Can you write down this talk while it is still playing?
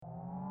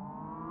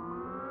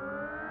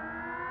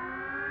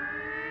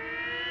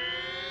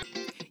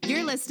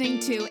listening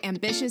to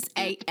Ambitious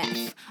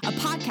AF, a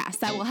podcast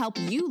that will help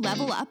you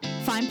level up,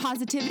 find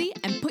positivity,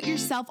 and put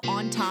yourself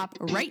on top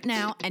right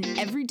now and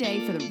every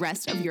day for the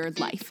rest of your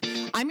life.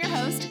 I'm your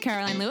host,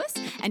 Caroline Lewis,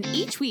 and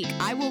each week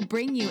I will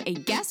bring you a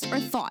guest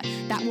or thought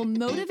that will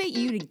motivate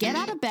you to get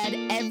out of bed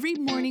every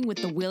morning with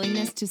the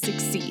willingness to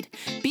succeed.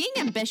 Being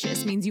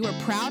ambitious means you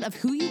are proud of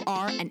who you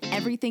are and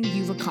everything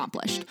you've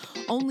accomplished.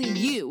 Only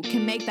you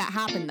can make that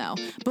happen, though.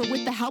 But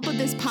with the help of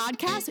this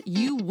podcast,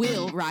 you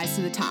will rise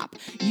to the top.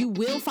 You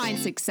will find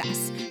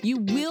success. You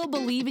will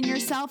believe in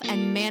yourself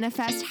and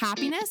manifest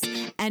happiness.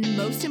 And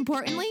most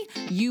importantly,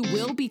 you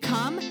will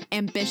become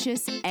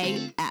ambitious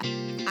AF.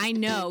 I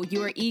know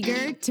you are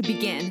eager to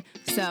begin,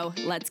 so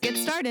let's get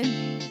started.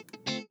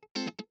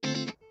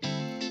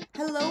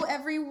 Hello,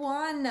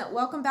 everyone.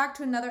 Welcome back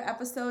to another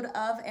episode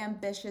of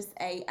Ambitious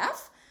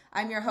AF.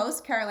 I'm your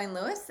host, Caroline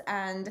Lewis,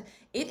 and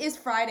it is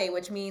Friday,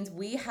 which means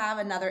we have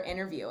another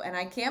interview. And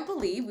I can't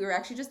believe, we were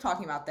actually just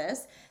talking about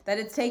this, that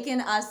it's taken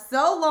us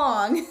so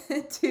long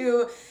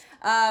to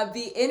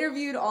be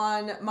interviewed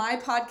on my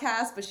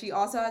podcast, but she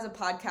also has a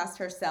podcast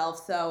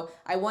herself. So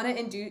I want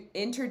to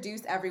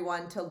introduce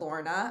everyone to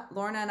Lorna.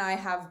 Lorna and I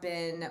have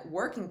been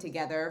working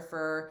together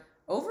for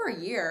over a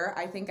year,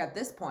 I think at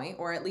this point,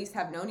 or at least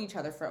have known each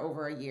other for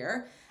over a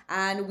year.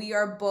 And we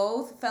are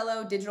both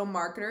fellow digital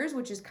marketers,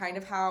 which is kind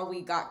of how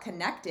we got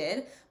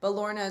connected. But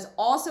Lorna is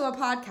also a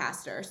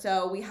podcaster.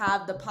 So we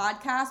have the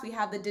podcast, we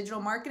have the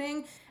digital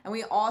marketing, and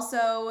we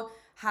also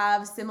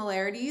have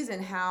similarities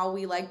in how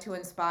we like to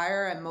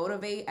inspire and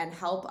motivate and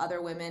help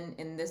other women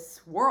in this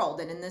world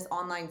and in this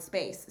online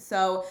space.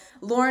 So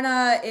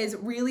Lorna is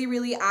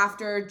really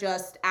after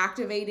just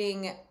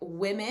activating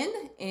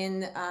women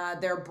in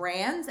their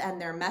brands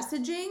and their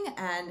messaging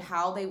and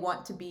how they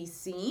want to be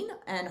seen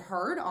and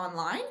heard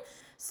online.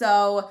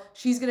 So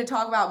she's going to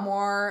talk about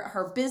more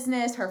her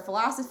business, her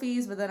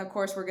philosophies, but then of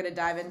course we're going to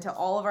dive into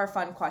all of our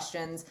fun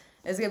questions.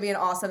 It's going to be an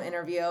awesome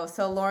interview.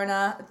 So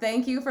Lorna,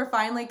 thank you for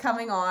finally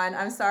coming on.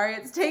 I'm sorry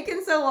it's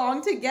taken so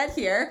long to get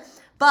here,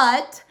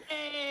 but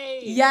hey,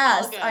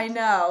 yes, I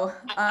know.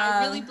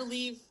 I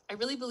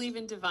really believe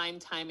in divine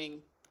timing.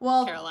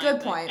 Well, Caroline,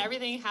 good point.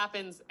 Everything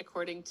happens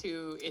according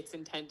to its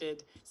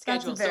intended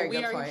schedule. That's a very so we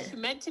good are point.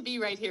 Meant to be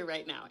right here,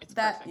 right now. It's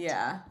perfect. perfect.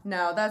 Yeah,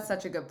 no, that's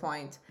such a good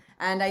point.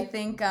 And I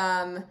think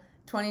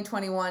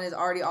 2021 is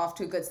already off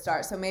to a good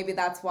start. So maybe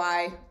that's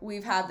why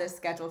we've had this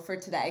scheduled for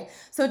today.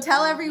 So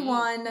tell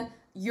everyone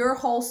your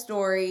whole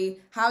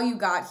story, how you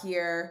got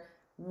here,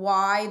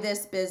 why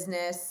this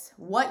business,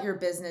 what your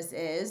business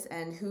is,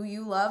 and who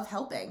you love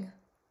helping.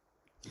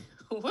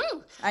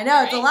 Woo! I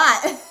know, it's a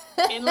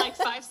lot. In like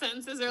 5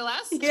 sentences or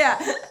less? Yeah.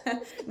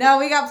 No,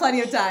 we got plenty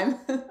of time.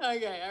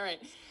 Okay, all right.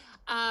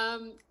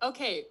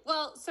 Okay,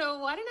 well, so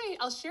why don't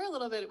I'll share a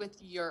little bit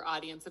with your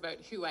audience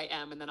about who I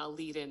am, and then I'll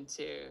lead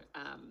into,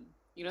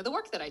 the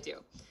work that I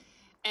do.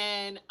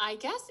 And I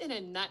guess in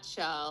a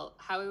nutshell,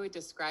 how I would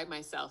describe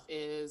myself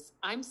is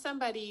I'm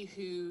somebody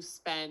who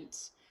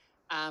spent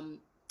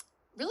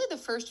really the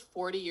first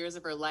 40 years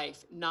of her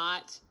life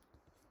not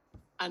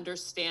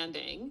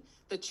understanding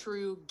the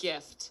true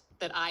gift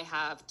that I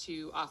have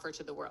to offer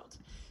to the world.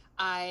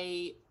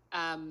 I've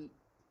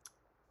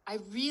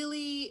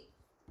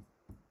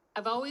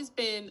always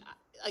been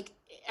like,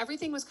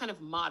 everything was kind of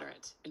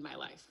moderate in my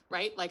life,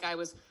 right? Like I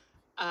was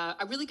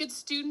a really good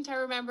student, I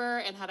remember,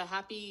 and had a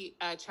happy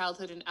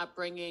childhood and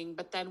upbringing.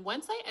 But then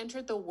once I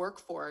entered the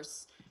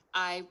workforce,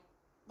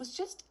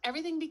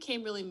 everything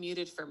became really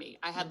muted for me.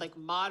 I had like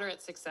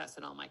moderate success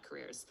in all my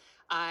careers.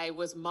 I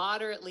was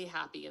moderately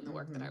happy in the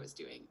work that I was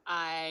doing.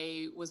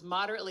 I was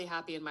moderately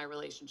happy in my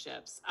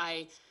relationships.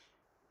 I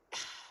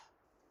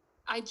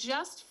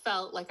just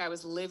felt like I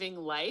was living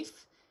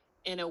life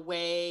in a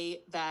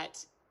way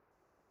that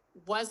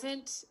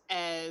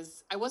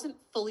I wasn't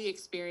fully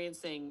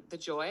experiencing the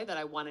joy that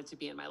I wanted to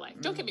be in my life.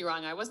 Don't get me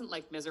wrong. I wasn't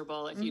like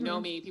miserable. If you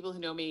know me, people who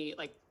know me,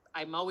 like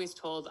I'm always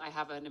told I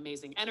have an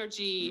amazing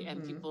energy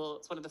and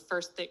it's one of the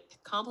first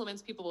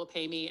compliments people will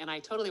pay me. And I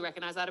totally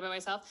recognize that about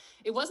myself.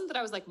 It wasn't that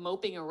I was like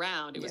moping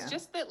around. It was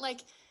just that like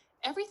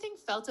everything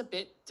felt a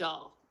bit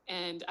dull.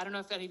 And I don't know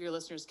if any of your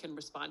listeners can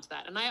respond to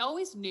that. And I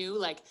always knew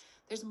like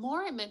there's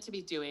more I'm meant to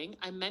be doing.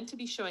 I'm meant to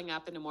be showing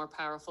up in a more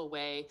powerful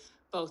way,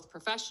 both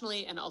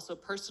professionally and also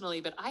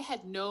personally, but I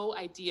had no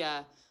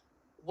idea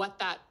what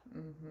that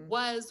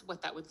was,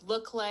 what that would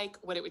look like,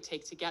 what it would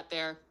take to get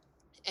there.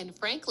 And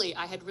frankly,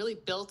 I had really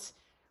built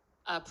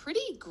a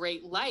pretty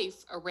great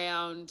life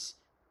around,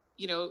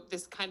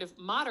 this kind of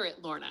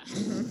moderate Lorna.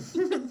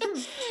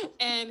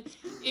 And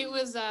it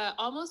was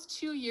almost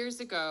 2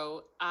 years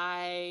ago,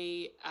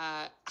 I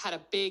had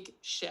a big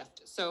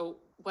shift. So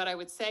what I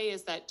would say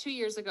is that 2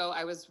 years ago,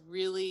 I was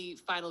really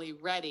finally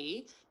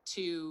ready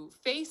to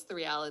face the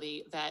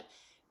reality that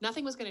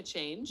nothing was going to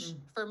change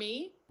for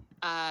me.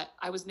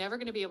 I was never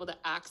going to be able to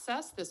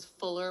access this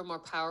fuller, more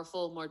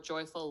powerful, more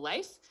joyful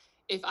life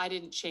if I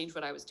didn't change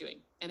what I was doing.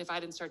 And if I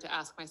didn't start to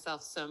ask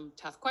myself some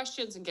tough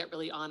questions and get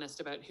really honest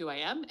about who I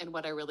am and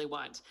what I really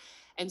want.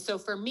 And so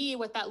for me,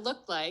 what that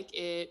looked like,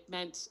 it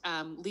meant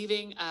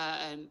leaving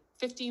a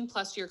 15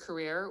 plus year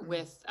career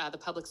with the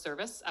public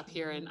service up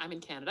here I'm in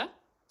Canada.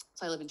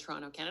 So I live in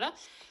Toronto, Canada.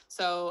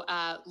 So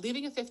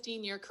leaving a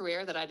 15-year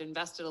career that I'd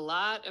invested a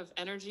lot of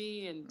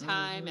energy and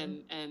time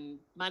and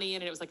money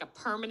in, and it was like a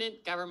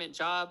permanent government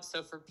job.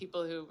 So for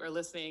people who are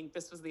listening,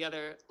 this was the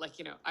other,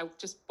 I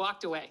just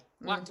walked away.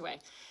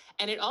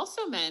 And it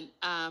also meant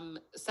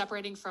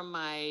separating from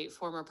my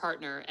former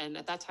partner. And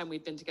at that time,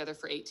 we'd been together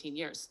for 18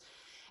 years.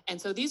 And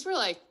so these were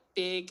like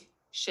big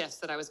shifts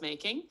that I was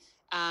making.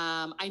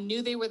 I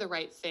knew they were the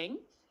right thing,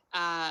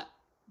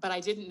 but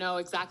I didn't know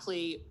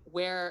exactly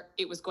where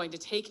it was going to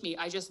take me.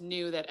 I just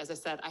knew that, as I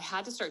said, I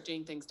had to start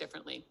doing things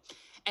differently.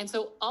 And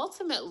so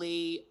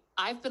ultimately,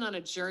 I've been on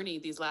a journey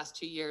these last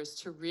 2 years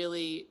to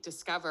really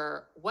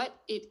discover what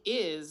it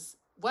is,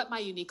 what my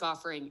unique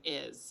offering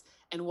is,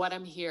 and what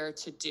I'm here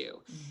to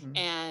do.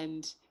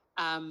 And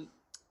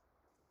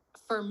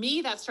for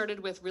me, that started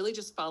with really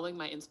just following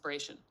my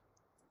inspiration.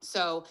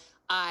 So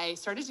I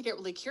started to get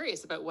really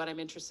curious about what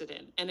I'm interested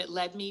in, and it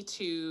led me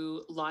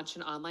to launch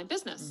an online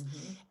business.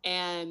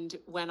 And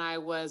when I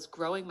was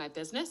growing my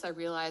business, I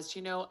realized,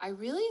 I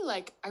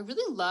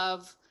really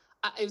love,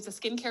 it was a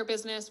skincare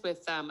business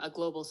with a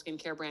global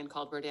skincare brand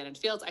called Rodan &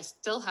 Fields. I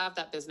still have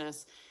that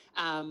business.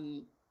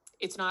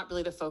 It's not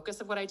really the focus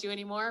of what I do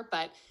anymore,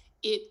 but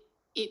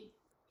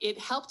it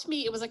helped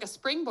me. It was like a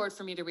springboard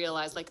for me to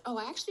realize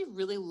I actually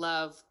really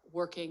love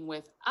working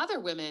with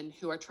other women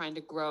who are trying to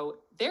grow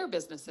their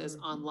businesses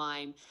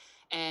online.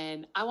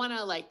 And I want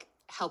to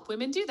help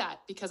women do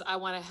that because I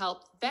want to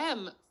help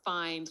them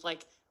find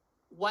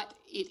what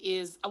it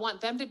is. I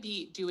want them to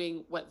be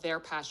doing what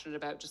they're passionate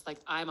about, just like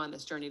I'm on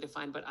this journey to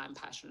find what I'm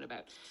passionate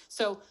about.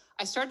 So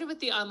I started with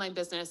the online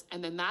business,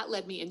 and then that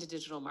led me into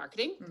digital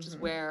marketing, which is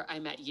where I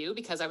met you,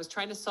 because I was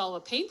trying to solve a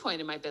pain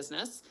point in my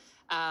business.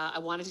 I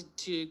wanted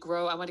to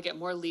grow. I wanted to get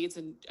more leads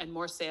and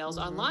more sales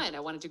online.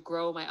 I wanted to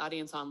grow my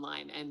audience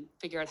online and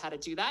figure out how to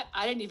do that.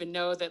 I didn't even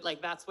know that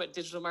that's what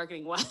digital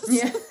marketing was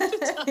at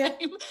the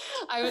time.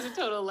 I was a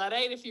total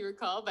Luddite, if you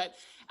recall. But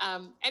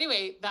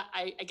anyway,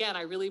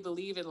 I really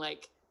believe in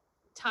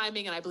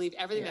timing, and I believe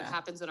everything that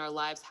happens in our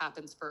lives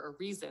happens for a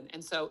reason.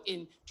 And so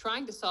in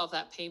trying to solve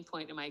that pain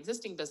point in my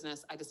existing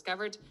business, I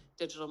discovered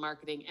digital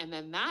marketing. And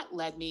then that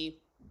led me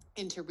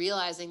into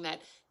realizing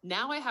that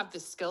now I have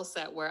this skill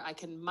set where I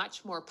can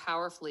much more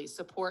powerfully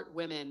support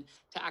women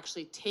to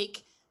actually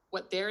take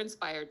what they're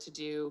inspired to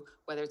do,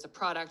 whether it's a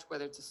product,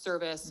 whether it's a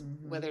service,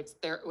 whether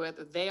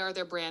they are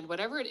their brand,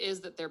 whatever it is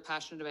that they're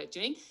passionate about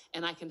doing,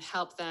 and I can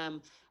help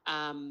them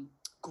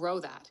grow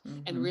that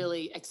and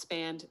really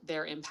expand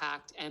their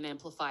impact and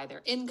amplify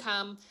their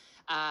income.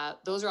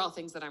 Those are all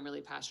things that I'm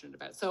really passionate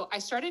about. So I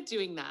started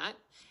doing that,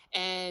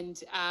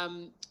 and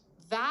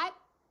that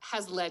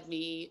has led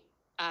me,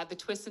 the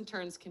twists and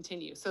turns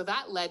continue. So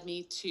that led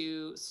me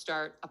to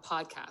start a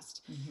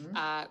podcast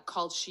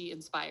called She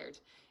Inspired.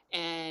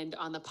 And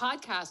on the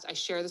podcast, I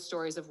share the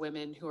stories of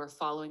women who are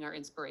following our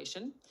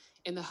inspiration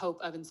in the hope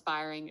of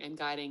inspiring and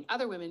guiding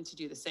other women to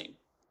do the same.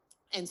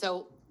 And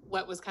so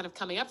what was kind of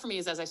coming up for me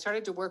is, as I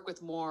started to work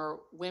with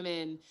more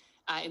women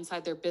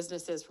inside their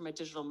businesses from a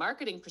digital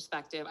marketing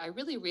perspective, I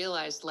really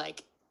realized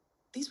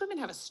these women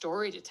have a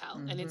story to tell.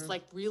 And it's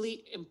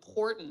really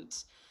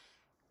important,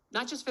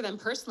 not just for them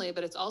personally,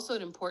 but it's also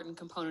an important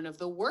component of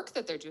the work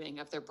that they're doing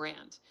of their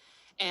brand.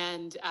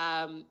 And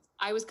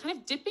I was kind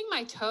of dipping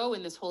my toe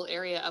in this whole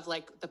area of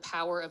the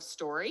power of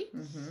story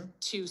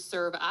to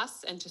serve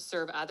us and to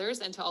serve others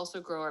and to also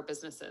grow our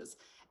businesses.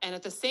 And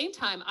at the same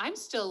time, I'm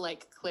still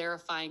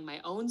clarifying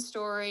my own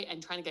story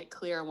and trying to get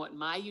clear on what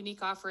my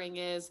unique offering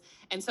is.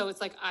 And so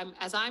it's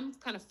as I'm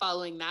kind of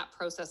following that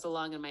process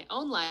along in my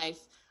own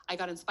life, I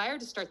got inspired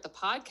to start the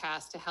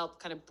podcast to help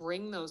kind of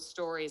bring those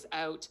stories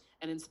out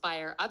and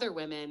inspire other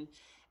women.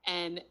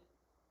 And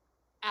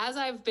as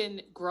I've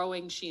been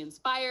growing She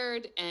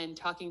Inspired and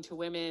talking to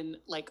women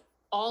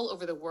all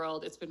over the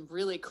world, it's been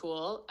really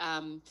cool.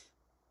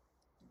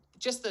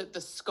 Just the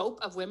scope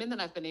of women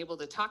that I've been able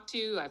to talk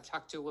to. I've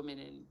talked to women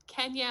in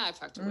Kenya. I've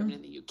talked to women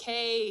in the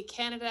UK,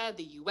 Canada,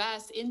 the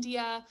US,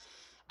 India.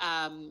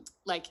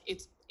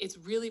 It's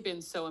really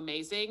been so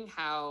amazing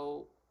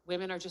how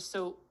women are just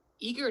so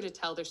eager to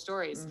tell their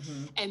stories.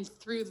 And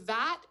through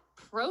that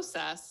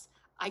process,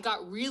 I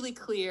got really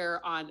clear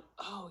on,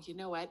 you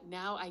know what?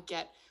 Now I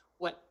get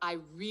what I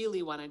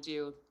really want to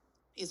do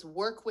is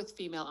work with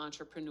female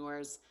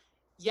entrepreneurs.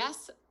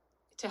 Yes,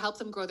 to help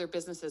them grow their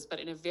businesses, but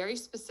in a very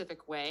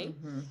specific way.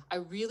 I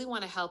really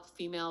want to help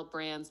female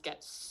brands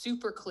get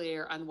super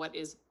clear on what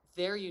is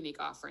their unique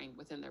offering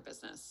within their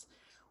business,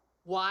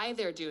 why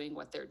they're doing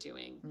what they're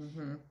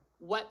doing,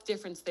 what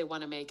difference they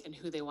want to make, and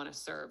who they want to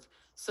serve.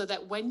 So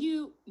that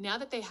now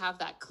that they have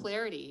that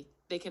clarity,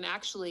 they can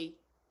actually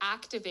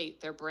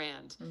activate their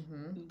brand.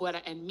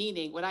 What I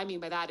mean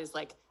by that is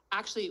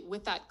actually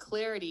with that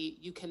clarity,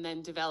 you can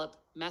then develop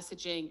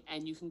messaging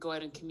and you can go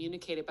out and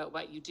communicate about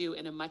what you do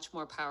in a much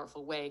more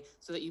powerful way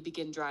so that you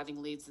begin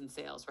driving leads and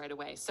sales right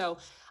away. So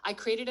I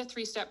created a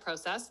 3-step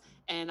process,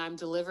 and I'm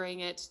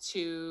delivering it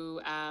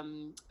to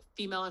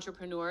female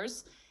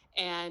entrepreneurs.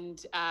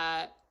 And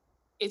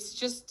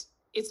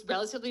it's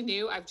relatively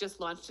new. I've just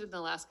launched it in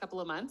the last couple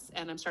of months,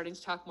 and I'm starting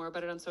to talk more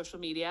about it on social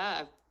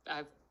media.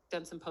 I've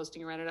done some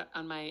posting around it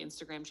on my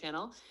Instagram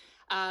channel.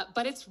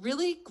 But it's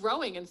really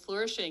growing and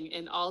flourishing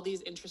in all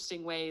these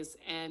interesting ways.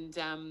 And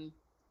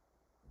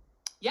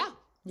yeah.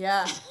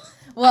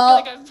 Well,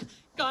 I feel like I've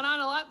gone on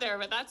a lot there,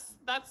 but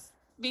that's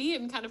me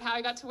and kind of how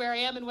I got to where I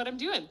am and what I'm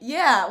doing.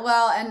 Yeah,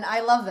 well, and I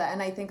love that.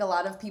 And I think a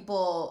lot of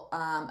people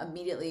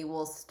immediately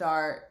will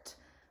start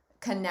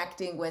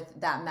connecting with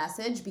that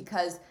message,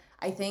 because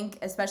I think,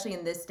 especially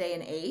in this day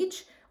and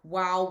age,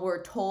 while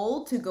we're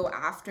told to go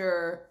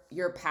after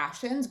your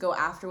passions, go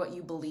after what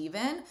you believe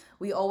in,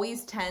 we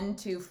always tend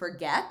to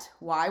forget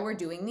why we're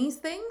doing these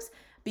things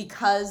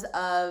because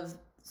of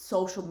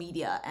social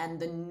media and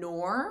the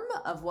norm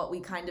of what we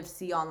kind of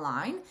see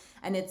online.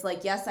 And it's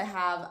like, yes, I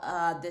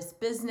have this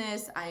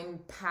business, I'm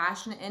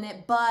passionate in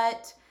it,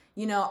 but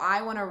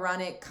I want to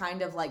run it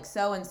kind of like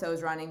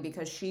so-and-so's running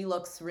because she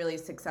looks really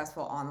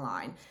successful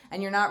online.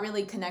 And you're not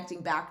really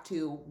connecting back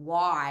to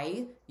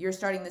why you're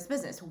starting this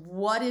business.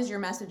 What is your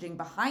messaging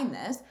behind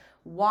this?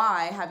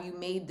 Why have you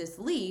made this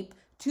leap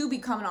to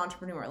become an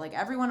entrepreneur? Like,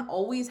 everyone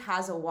always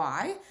has a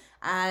why.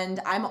 And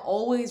I'm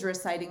always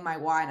reciting my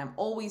why, and I'm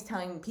always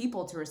telling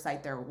people to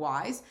recite their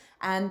whys.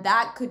 And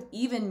that could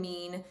even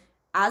mean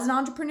as an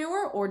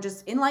entrepreneur or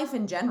just in life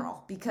in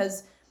general,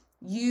 because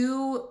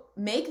you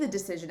make the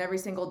decision every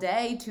single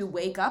day to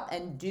wake up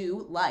and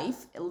do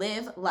life,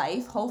 live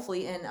life,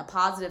 hopefully in a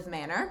positive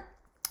manner.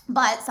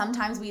 But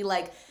sometimes we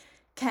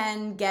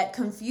can get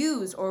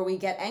confused, or we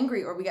get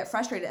angry, or we get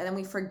frustrated, and then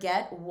we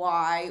forget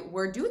why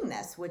we're doing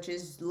this, which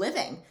is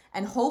living.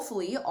 And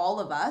hopefully all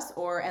of us,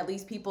 or at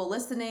least people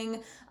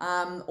listening,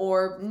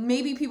 or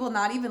maybe people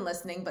not even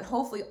listening, but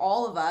hopefully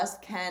all of us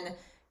can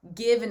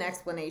give an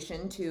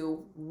explanation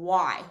to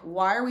why.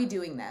 Why are we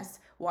doing this?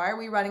 Why are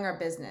we running our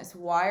business?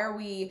 Why are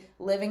we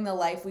living the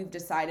life we've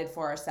decided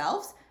for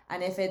ourselves?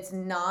 And if it's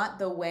not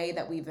the way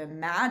that we've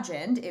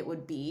imagined it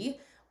would be,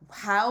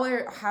 how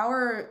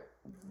are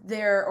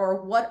there, or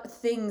what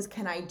things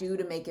can I do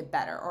to make it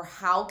better? Or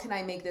how can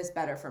I make this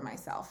better for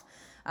myself?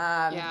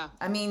 I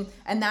mean,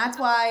 and that's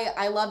why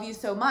I love you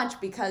so much,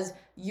 because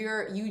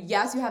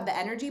yes, you have the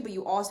energy, but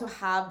you also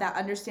have that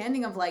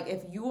understanding of, like,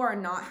 if you are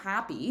not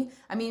happy,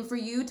 I mean, for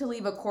you to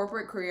leave a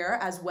corporate career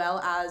as well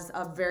as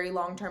a very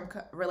long-term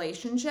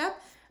relationship,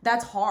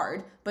 that's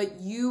hard, but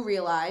you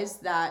realize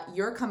that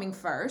you're coming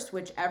first,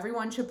 which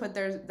everyone should put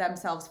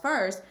themselves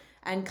first,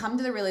 and come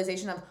to the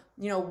realization of,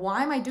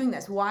 why am I doing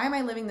this? Why am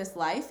I living this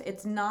life?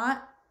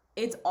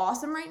 It's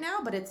awesome right now,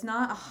 but it's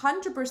not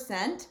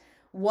 100%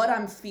 what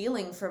I'm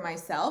feeling for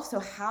myself. So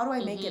how do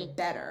I make it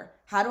better?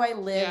 How do I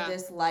live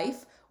this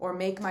life, or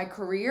make my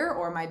career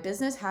or my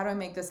business? How do I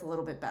make this a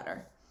little bit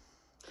better?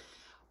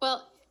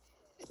 Well,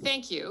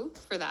 thank you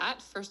for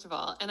that, first of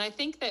all. And I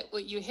think that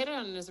what you hit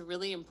on is a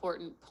really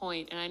important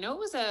point. And I know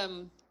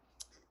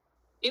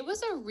it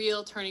was a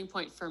real turning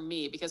point for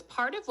me, because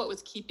part of what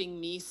was keeping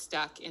me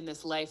stuck in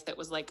this life that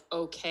was like,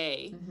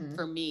 okay,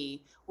 for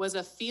me, was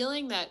a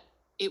feeling that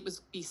it would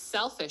be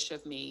selfish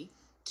of me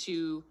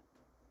to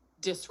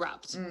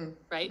disrupt,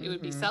 right? It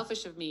would be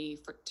selfish of me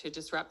to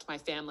disrupt my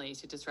family,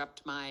 to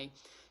disrupt my,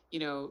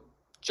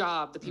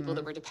 job, the people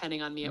that were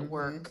depending on me at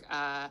work.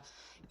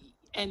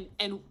 And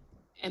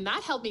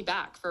that held me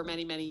back for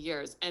many, many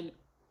years. And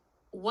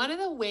one of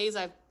the ways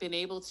I've been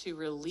able to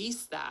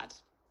release that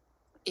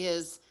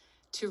is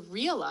to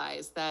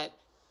realize that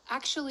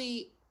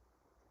actually,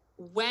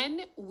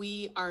 when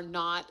we are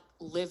not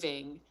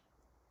living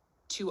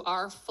to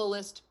our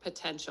fullest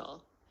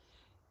potential,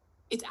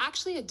 it's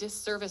actually a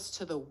disservice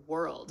to the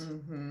world,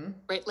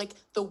 right? Like,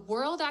 the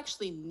world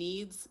actually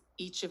needs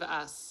each of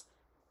us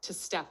to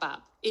step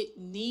up. It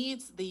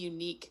needs the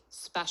unique,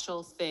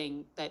 special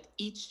thing that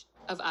each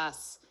of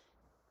us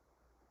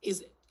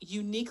is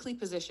uniquely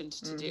positioned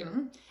to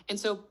do. And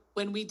so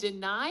when we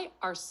deny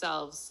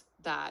ourselves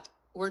that,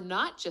 we're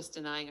not just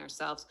denying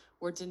ourselves,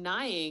 we're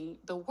denying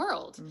the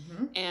world.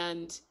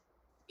 And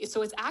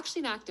so it's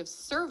actually an act of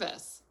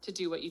service to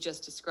do what you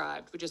just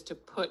described, which is to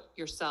put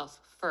yourself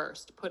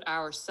first, put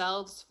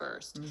ourselves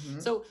first.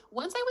 So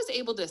once I was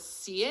able to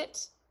see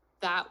it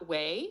that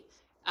way,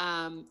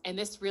 and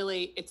this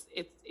really,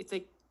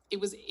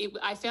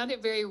 I found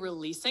it very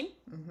releasing.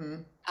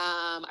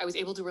 I was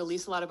able to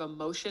release a lot of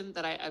emotion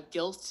of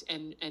guilt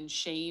and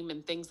shame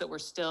and things that were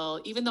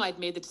still, even though I'd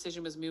made the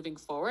decision was moving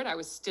forward, I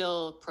was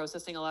still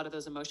processing a lot of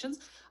those emotions.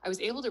 I was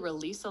able to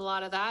release a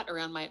lot of that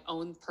around my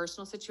own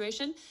personal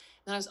situation.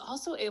 And I was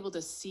also able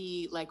to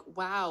see, like,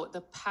 wow, the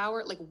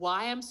power, like,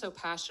 why I'm so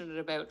passionate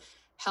about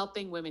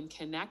helping women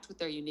connect with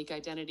their unique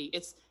identity.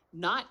 It's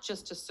not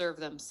just to serve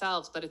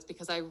themselves, but it's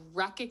because I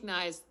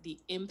recognize the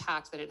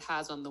impact that it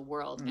has on the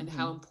world and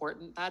how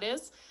important that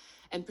is.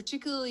 And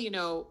particularly,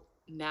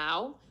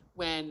 now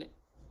when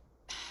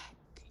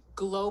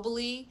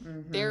globally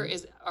there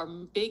are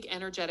big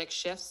energetic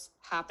shifts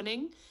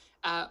happening.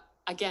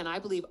 Again, I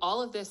believe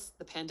all of this,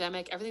 the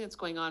pandemic, everything that's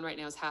going on right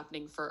now is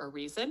happening for a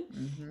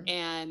reason.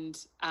 And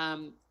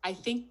I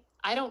think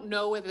I don't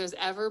know whether there's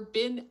ever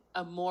been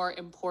a more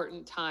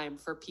important time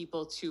for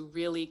people to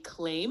really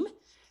claim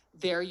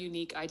their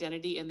unique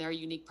identity and their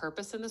unique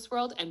purpose in this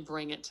world and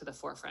bring it to the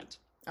forefront.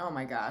 Oh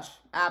my gosh,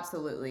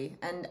 absolutely.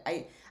 And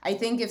I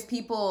think if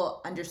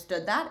people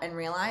understood that and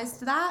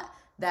realized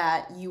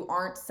that you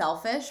aren't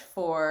selfish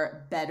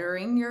for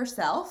bettering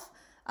yourself,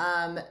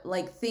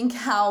 like think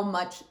how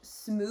much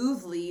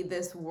smoothly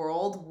this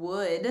world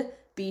would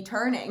be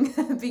turning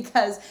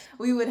because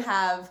we would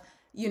have,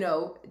 you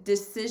know,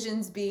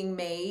 decisions being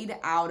made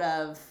out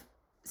of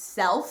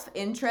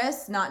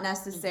self-interest, not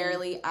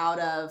necessarily out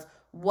of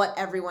what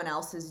everyone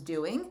else is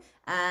doing.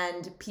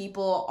 And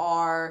people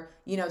are,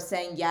 you know,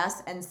 saying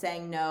yes and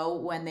saying no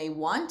when they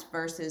want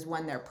versus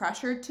when they're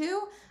pressured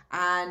to.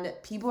 And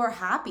people are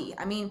happy.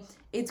 I mean,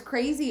 it's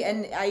crazy.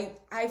 And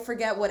I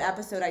forget what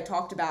episode I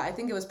talked about. I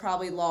think it was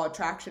probably Law of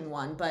Attraction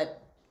one.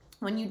 But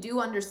when you do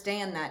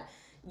understand that,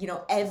 you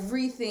know,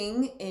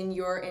 everything in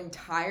your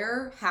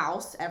entire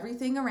house,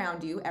 everything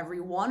around you,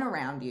 everyone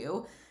around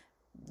you,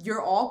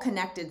 you're all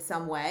connected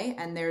some way,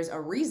 and there's a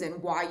reason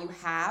why you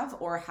have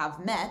or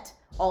have met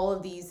all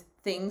of these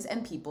things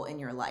and people in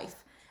your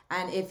life.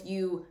 And if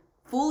you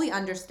fully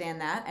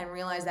understand that and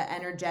realize that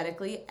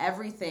energetically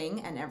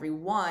everything and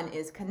everyone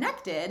is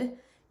connected,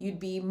 you'd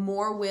be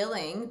more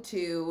willing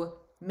to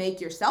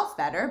make yourself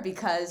better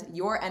because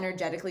you're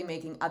energetically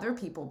making other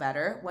people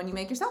better when you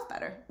make yourself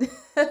better.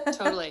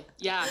 Totally.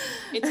 Yeah.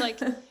 It's like,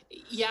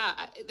 yeah,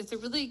 it's a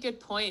really good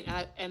point.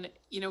 And,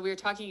 you know, we were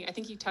talking, I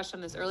think you touched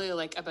on this earlier,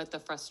 like about the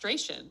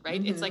frustration, right?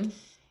 Mm-hmm. It's like,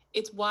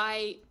 it's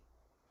why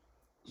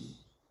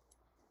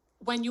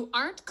when you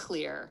aren't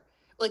clear,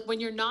 like when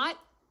you're not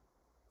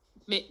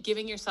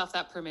giving yourself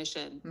that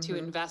permission mm-hmm. to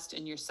invest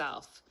in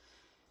yourself,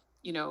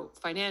 you know,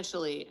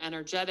 financially,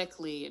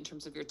 energetically, in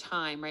terms of your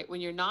time, right?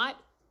 When you're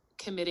not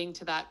committing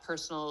to that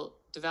personal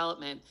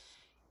development,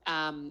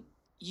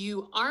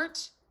 you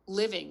aren't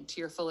living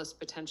to your fullest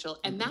potential.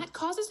 And mm-hmm. that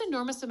causes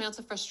enormous amounts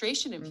of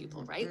frustration in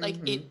people, right? Mm-hmm.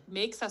 Like it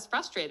makes us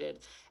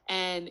frustrated.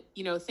 And,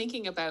 you know,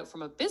 thinking about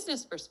from a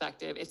business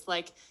perspective, it's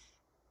like,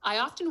 I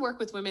often work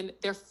with women,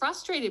 they're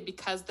frustrated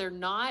because they're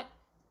not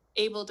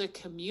able to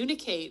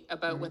communicate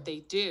about mm-hmm. what they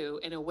do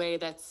in a way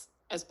that's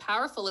as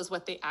powerful as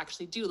what they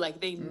actually do.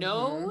 Like they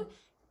know mm-hmm.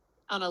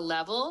 on a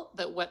level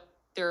that what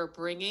they're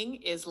bringing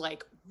is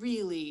like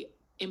really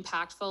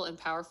impactful and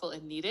powerful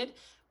and needed,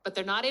 but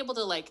they're not able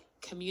to like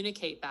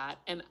communicate that.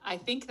 And I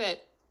think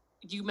that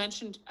you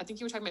mentioned, I think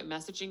you were talking about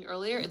messaging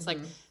earlier. Mm-hmm. It's like,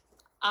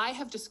 I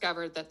have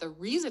discovered that the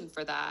reason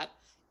for that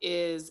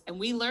is, and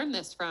we learned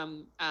this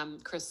from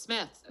Chris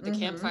Smith, the mm-hmm.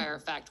 Campfire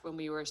Effect, when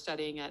we were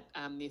studying at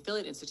the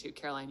Affiliate Institute,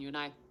 Caroline, you and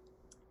I.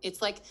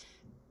 It's like,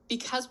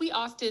 because we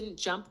often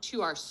jump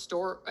to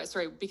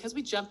because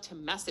we jump to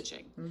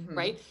messaging, mm-hmm.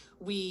 right?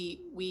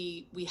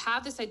 We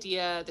have this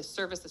idea, this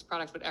service, this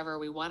product, whatever,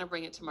 we want to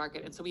bring it to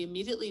market. And so we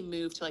immediately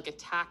move to like a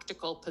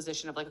tactical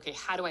position of like, okay,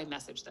 how do I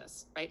message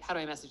this, right? How do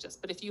I message this?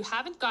 But if you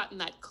haven't gotten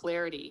that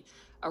clarity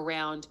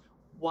around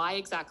why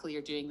exactly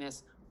you're doing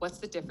this, what's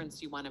the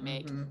difference you want to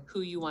make, mm-hmm.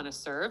 who you want to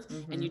serve,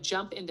 mm-hmm. and you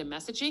jump into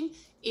messaging,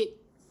 it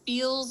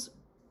feels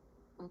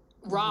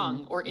wrong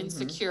mm-hmm. or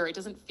insecure. Mm-hmm. It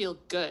doesn't feel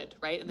good,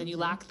 right? And then you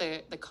lack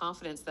the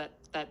confidence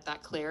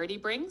that clarity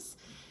brings.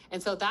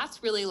 And so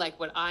that's really like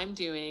what I'm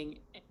doing,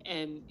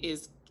 and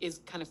is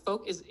kind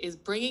of is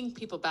bringing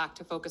people back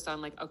to focus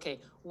on like, okay,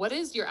 what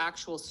is your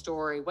actual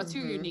story? What's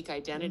mm-hmm. your unique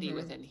identity mm-hmm.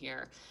 within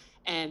here?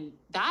 And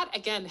that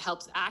again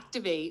helps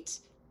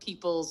activate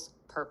people's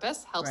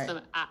purpose, helps right.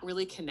 them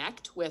really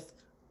connect with,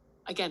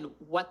 again,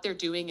 what they're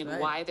doing and right.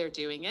 why they're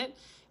doing it.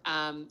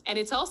 And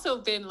it's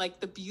also been like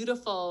the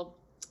beautiful,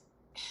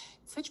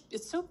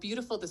 it's so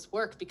beautiful, this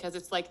work, because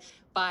it's like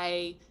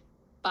by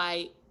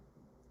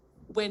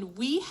when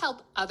we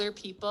help other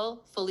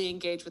people fully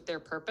engage with their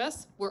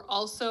purpose, we're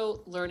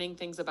also learning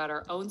things about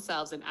our own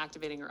selves and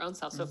activating our own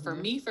selves. So mm-hmm. for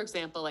me, for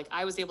example, like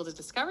I was able to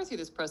discover through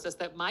this process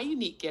that my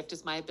unique gift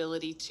is my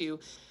ability to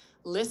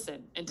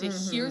listen and to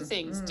mm-hmm. hear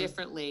things mm-hmm.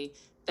 differently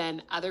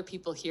than other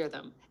people hear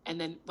them. And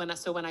then when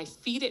I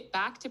feed it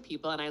back to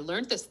people, and I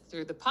learned this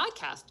through the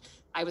podcast,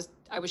 I was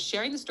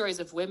sharing the stories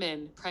of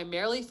women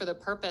primarily for the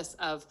purpose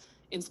of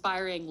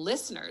inspiring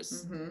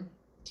listeners mm-hmm.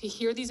 to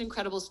hear these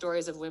incredible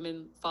stories of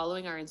women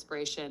following our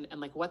inspiration and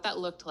like what that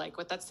looked like,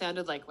 what that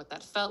sounded like, what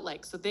that felt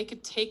like, so they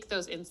could take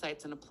those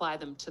insights and apply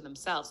them to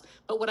themselves.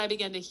 But what I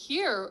began to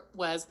hear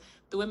was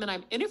the women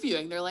I'm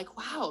interviewing, they're like,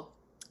 wow,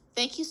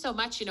 thank you so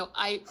much. You know,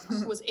 I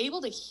was able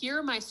to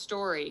hear my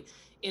story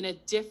in a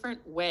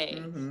different way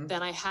mm-hmm.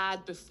 than I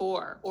had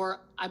before, or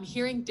I'm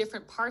hearing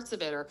different parts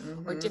of it, or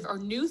mm-hmm. or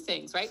new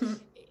things, right?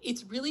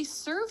 It's really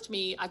served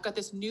me. I've got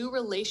this new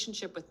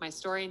relationship with my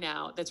story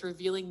now that's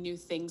revealing new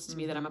things to mm-hmm.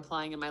 me that I'm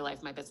applying in my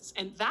life, my business.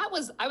 And I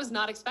was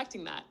not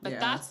expecting that, but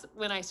that's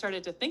when I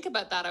started to think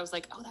about that. I was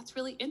like, oh, that's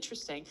really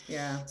interesting.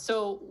 Yeah.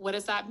 So what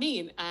does that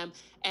mean?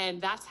 And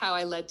that's how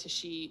I led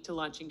to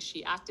launching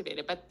She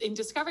Activated. But in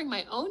discovering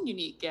my own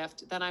unique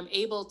gift, that I'm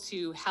able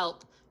to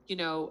help, you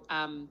know,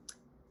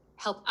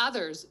 help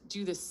others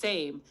do the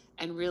same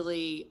and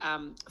really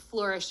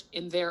flourish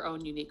in their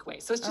own unique way.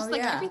 So it's just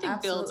everything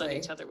builds on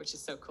each other, which is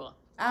so cool.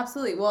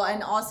 Absolutely. Well,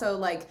 and also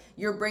like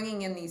you're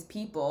bringing in these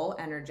people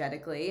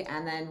energetically,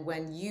 and then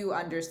when you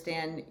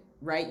understand,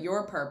 right,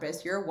 your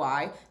purpose, your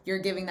why, you're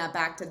giving that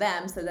back to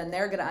them, so then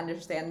they're going to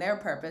understand their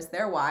purpose,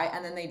 their why,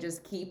 and then they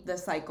just keep the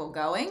cycle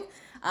going.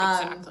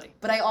 Exactly.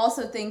 But I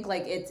also think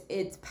like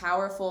it's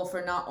powerful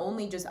for not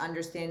only just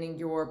understanding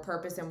your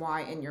purpose and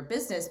why in your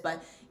business,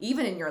 but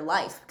even in your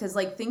life. Because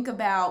like think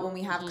about when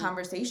we have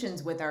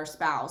conversations with our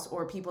spouse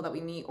or people that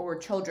we meet or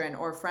children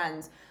or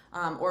friends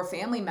or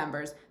family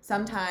members.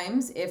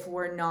 Sometimes if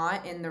we're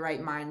not in the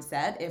right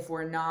mindset, if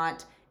we're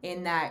not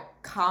in that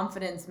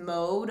confidence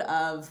mode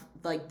of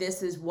like,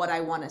 this is what I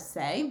want to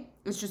say,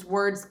 it's just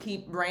words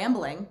keep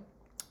rambling.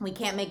 We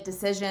can't make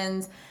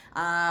decisions.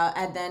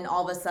 And then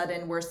all of a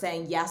sudden we're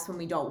saying yes when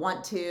we don't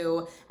want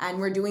to. And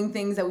we're doing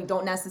things that we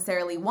don't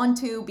necessarily want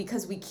to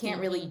because we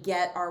can't really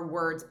get our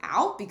words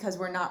out because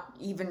we're not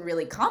even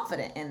really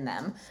confident in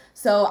them.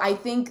 So I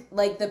think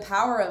like the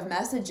power of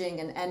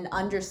messaging and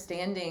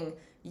understanding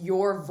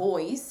your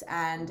voice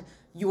and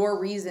your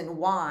reason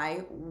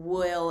why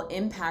will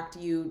impact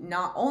you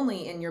not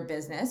only in your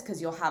business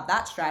because you'll have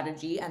that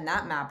strategy and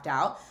that mapped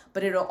out,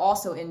 but it'll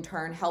also in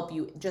turn help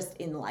you just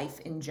in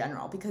life in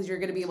general because you're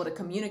going to be able to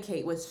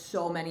communicate with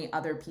so many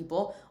other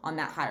people on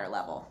that higher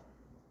level.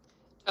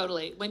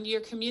 Totally. When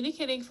you're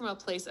communicating from a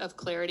place of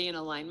clarity and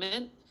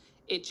alignment,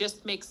 it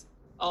just makes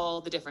all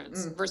the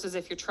difference versus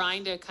if you're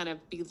trying to kind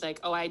of be like,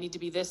 oh, I need to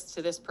be this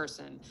to this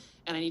person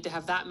and I need to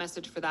have that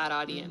message for that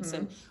audience.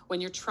 And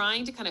when you're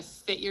trying to kind of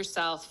fit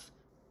yourself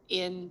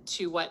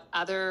into what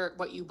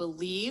you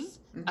believe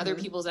other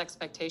people's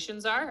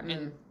expectations are,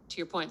 and to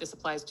your point, this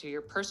applies to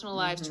your personal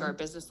lives, to our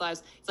business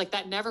lives. It's like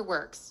that never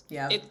works.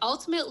 Yeah. It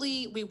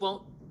ultimately we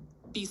won't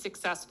be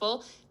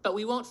successful, but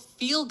we won't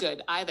feel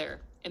good either.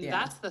 And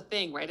that's the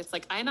thing, right? It's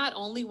like, I not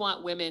only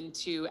want women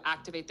to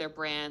activate their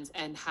brands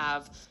and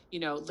have,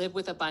 live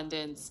with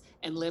abundance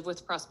and live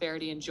with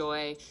prosperity and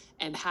joy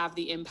and have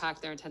the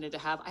impact they're intended to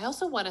have. I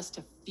also want us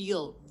to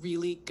feel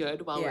really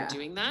good while we're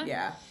doing that.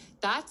 Yeah.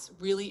 That's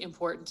really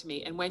important to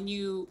me. And when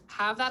you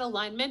have that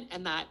alignment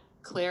and that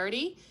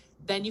clarity,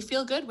 then you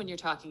feel good when you're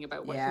talking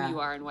about who you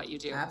are and what you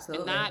do.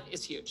 Absolutely. And that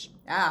is huge.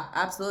 Yeah,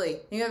 absolutely.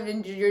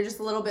 You're just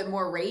a little bit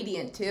more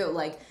radiant too.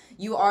 Like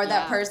you are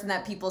that person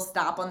that people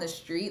stop on the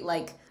street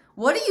like,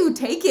 what are you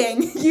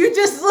taking? You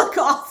just look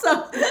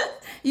awesome.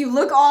 You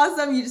look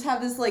awesome. You just have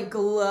this like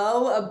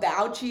glow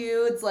about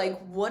you. It's like,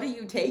 what are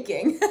you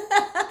taking?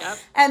 Yep.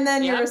 And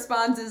then your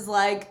response is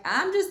like,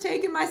 I'm just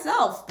taking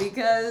myself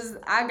because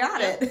I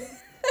got it.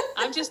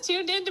 I'm just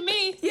tuned into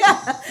me.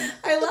 Yeah,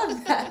 I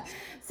love that.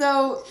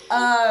 So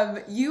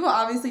you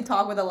obviously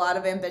talk with a lot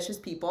of ambitious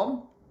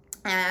people.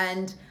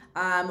 And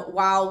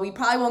while we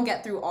probably won't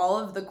get through all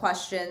of the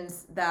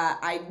questions that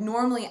I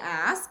normally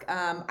ask,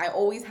 I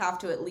always have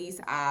to at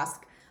least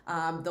ask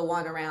the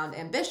one around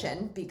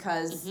ambition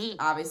because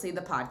obviously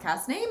the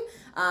podcast name,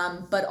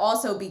 but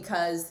also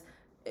because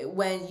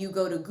when you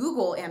go to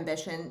Google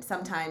ambition,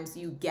 sometimes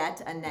you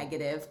get a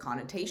negative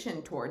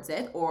connotation towards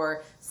it,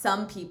 or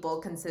some people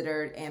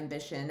consider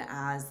ambition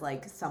as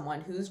like someone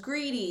who's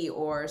greedy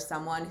or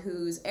someone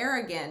who's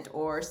arrogant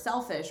or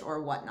selfish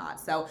or whatnot.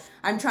 So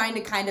I'm trying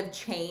to kind of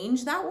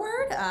change that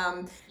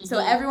word. So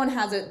everyone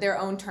has their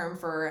own term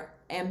for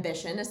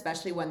ambition,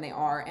 especially when they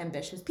are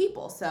ambitious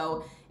people.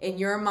 So in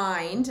your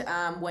mind,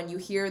 when you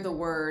hear the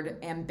word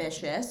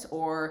ambitious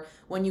or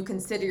when you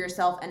consider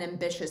yourself an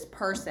ambitious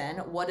person,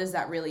 what does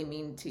that really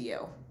mean to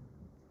you?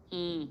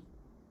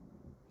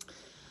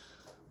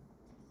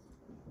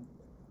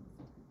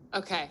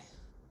 Okay.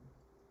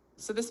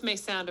 So this may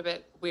sound a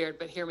bit weird,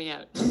 but hear me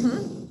out.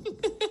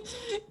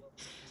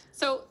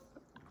 So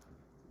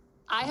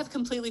I have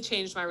completely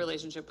changed my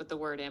relationship with the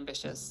word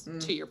ambitious,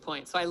 to your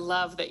point. So I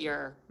love that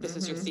this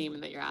is your theme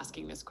and that you're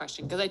asking this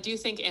question, because I do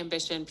think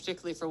ambition,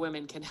 particularly for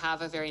women, can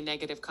have a very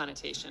negative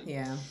connotation.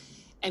 Yeah.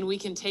 And we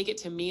can take it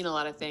to mean a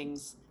lot of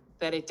things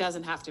that it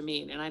doesn't have to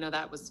mean. And I know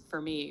that was, for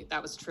me,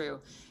 that was true.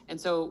 And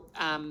so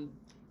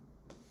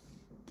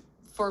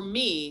for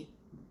me,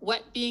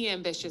 what being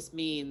ambitious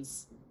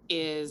means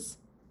is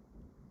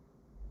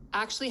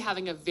actually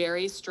having a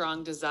very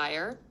strong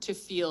desire to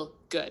feel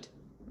good.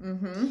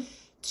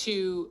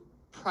 To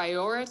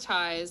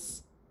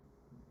prioritize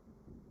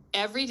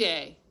every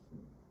day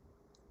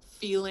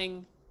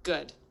feeling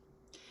good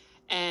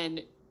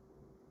and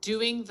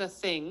doing the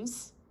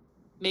things,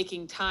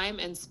 making time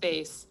and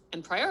space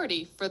and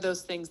priority for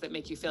those things that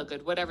make you feel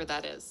good, whatever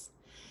that is.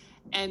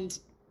 And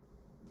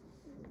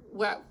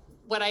what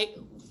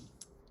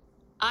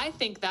I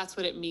think that's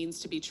what it means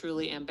to be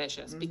truly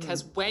ambitious,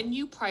 because when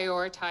you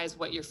prioritize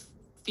what you're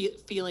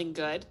feeling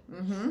good,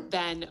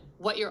 then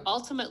what you're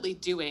ultimately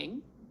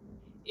doing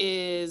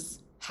is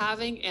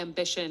having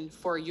ambition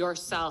for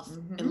yourself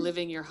and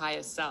living your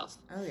highest self.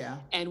 Oh, yeah.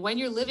 And when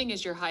you're living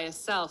as your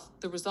highest self,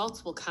 the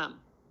results will come.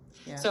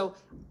 Yeah. So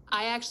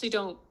I actually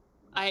don't,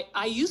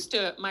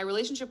 my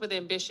relationship with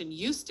ambition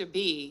used to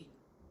be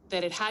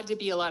that it had to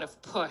be a lot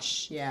of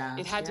push. Yeah.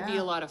 It had to be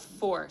a lot of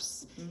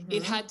force.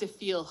 It had to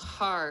feel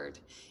hard.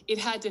 It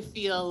had to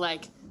feel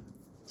like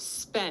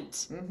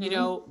spent. You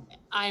know,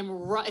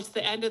 it's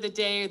the end of the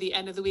day or the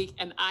end of the week,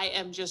 and I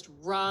am just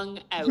wrung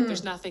out.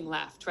 There's nothing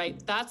left,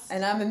 right?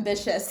 And I'm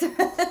ambitious. And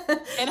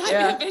I'm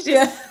ambitious.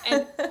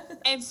 Yeah.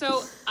 And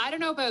so I don't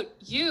know about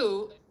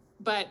you,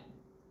 but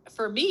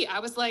for me, I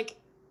was like,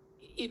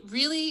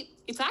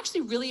 it's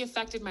actually really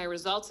affected my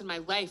results in my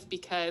life,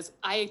 because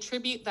I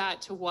attribute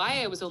that to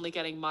why I was only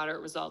getting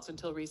moderate results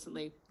until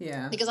recently.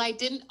 Yeah. Because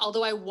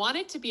although I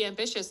wanted to be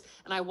ambitious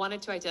and I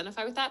wanted to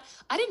identify with that,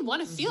 I didn't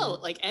want to feel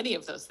like any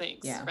of those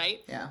things,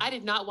 right? Yeah. I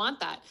did not want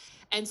that.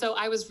 And so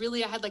I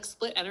had like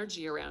split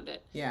energy around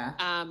it. Yeah.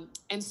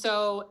 And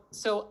so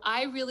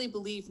I really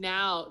believe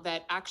now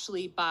that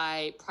actually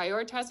by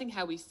prioritizing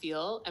how we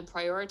feel and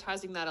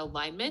prioritizing that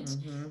alignment,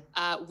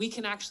 we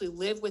can actually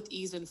live with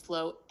ease and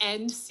flow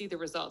and see the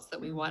results that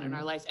we want in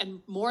our life, and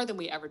more than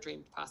we ever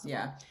dreamed possible.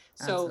 Yeah,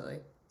 absolutely.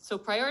 So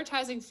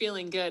prioritizing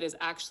feeling good is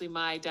actually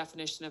my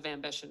definition of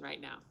ambition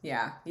right now.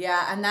 Yeah.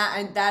 Yeah. And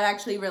that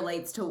actually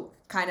relates to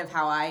kind of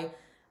how I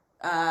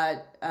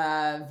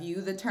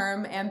view the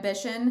term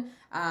ambition,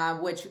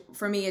 which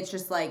for me, it's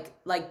just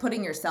like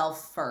putting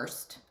yourself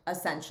first,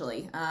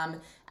 essentially.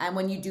 And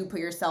when you do put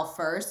yourself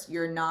first,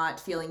 you're not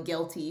feeling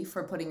guilty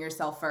for putting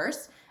yourself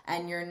first,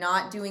 and you're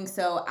not doing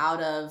so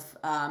out of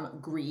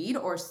greed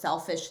or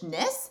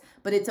selfishness,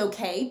 but it's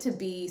okay to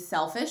be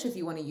selfish if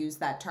you want to use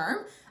that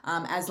term,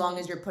 as long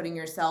as you're putting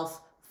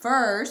yourself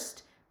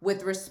first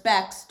with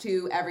respect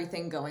to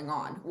everything going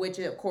on, which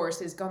of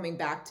course is coming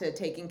back to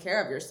taking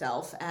care of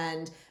yourself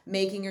and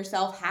making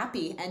yourself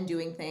happy and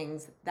doing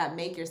things that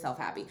make yourself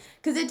happy.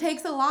 Because it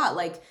takes a lot.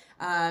 Like,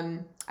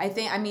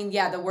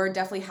 the word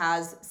definitely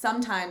has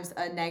sometimes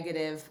a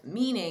negative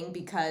meaning,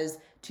 because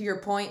to your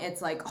point,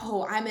 it's like,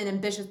 oh, I'm an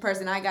ambitious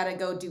person. I got to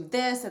go do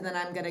this. And then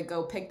I'm going to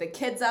go pick the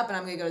kids up, and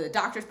I'm going to go to the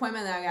doctor's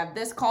appointment. And then I have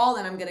this call,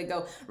 and I'm going to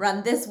go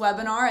run this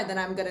webinar. And then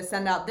I'm going to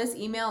send out this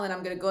email, and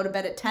I'm going to go to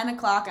bed at 10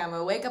 o'clock. I'm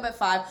going to wake up at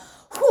 5.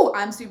 Whew,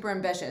 I'm super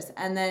ambitious.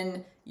 And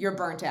then you're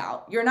burnt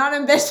out. You're not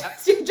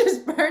ambitious. You're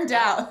just burnt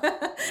out.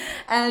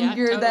 And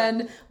you're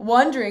then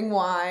wondering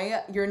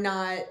why you're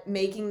not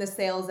making the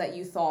sales that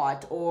you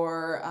thought,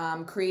 or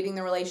creating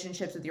the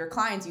relationships with your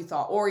clients you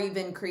thought, or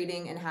even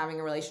creating and having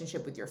a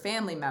relationship with your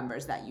family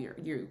members that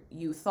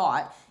you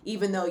thought,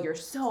 even though you're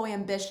so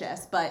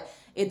ambitious. But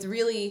it's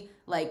really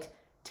like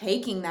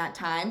taking that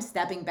time,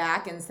 stepping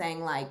back and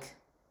saying like,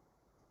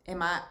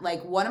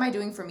 what am I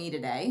doing for me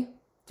today?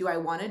 Do I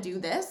want to do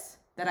this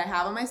that I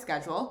have on my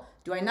schedule?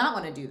 Do I not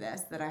want to do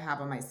this that I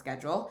have on my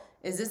schedule?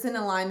 Is this in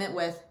alignment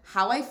with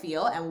how I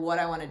feel and what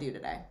I want to do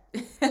today?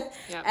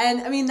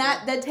 And I mean,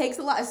 that takes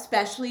a lot,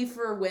 especially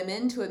for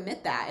women, to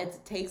admit that. It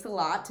takes a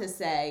lot to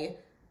say,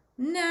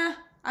 nah,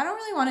 I don't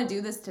really want to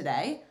do this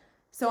today,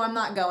 so I'm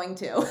not going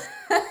to.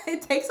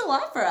 It takes a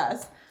lot for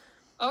us.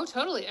 Oh,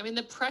 totally. I mean,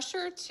 the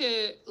pressure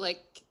to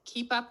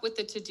keep up with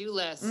the to-do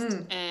list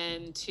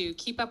and to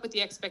keep up with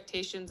the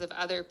expectations of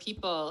other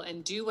people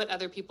and do what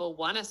other people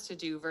want us to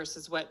do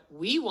versus what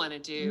we want to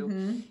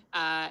do.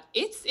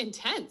 It's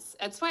intense.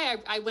 That's why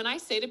I when I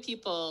say to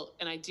people,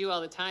 and I do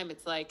all the time,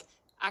 it's like,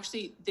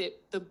 actually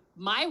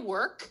my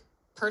work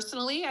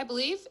personally, I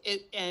believe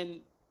it,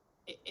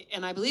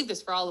 and I believe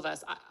this for all of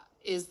us,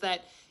 is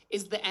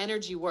the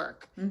energy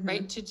work,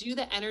 right? To do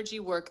the energy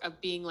work of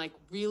being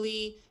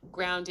really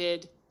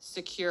grounded,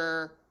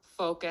 secure,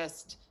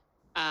 focused,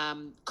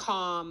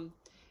 calm,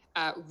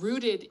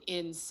 rooted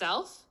in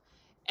self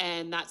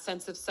and that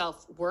sense of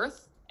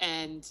self-worth,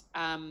 and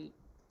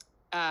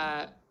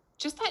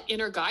just that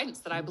inner guidance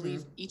that I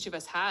believe each of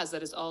us has,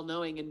 that is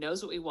all-knowing and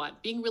knows what we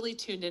want. Being really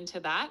tuned into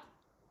that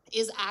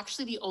is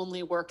actually the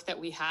only work that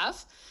we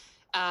have.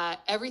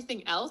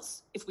 Everything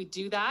else, if we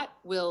do that,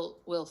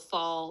 will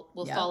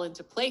fall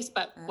into place.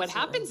 But absolutely. What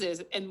happens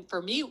is, and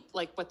for me,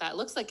 what that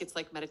looks like, it's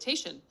like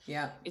meditation.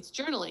 Yeah. It's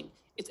journaling.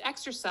 It's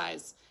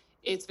exercise.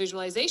 It's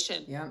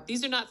visualization. Yeah.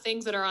 These are not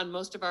things that are on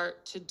most of our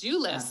to-do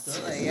lists.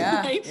 Absolutely.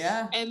 Yeah. Right?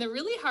 Yeah. And the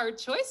really hard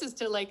choice is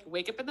to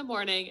wake up in the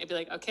morning and be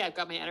like, okay, I've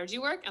got my energy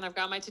work and I've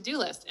got my to-do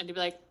list, and to be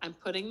like, I'm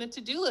putting the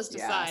to-do list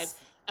aside.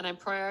 And I'm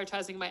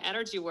prioritizing my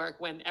energy work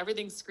when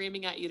everything's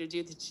screaming at you to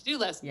do the to-do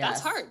list. Yes.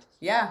 That's hard.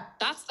 Yeah.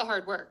 That's the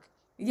hard work.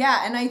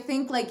 Yeah. And I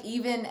think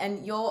even,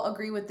 and you'll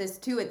agree with this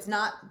too, it's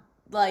not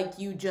like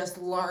you just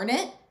learn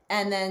it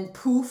and then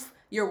poof,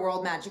 your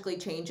world magically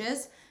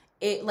changes.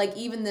 It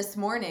even this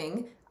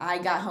morning, I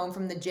got home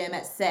from the gym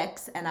at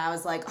 6 and I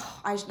was like,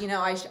 oh,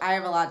 I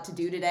have a lot to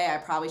do today. I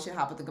probably should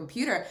hop at the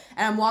computer.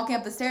 And I'm walking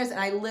up the stairs and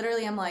I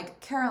literally am like,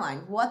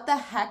 Caroline, what the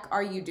heck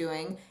are you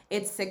doing?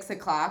 It's 6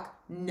 o'clock.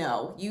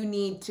 No, you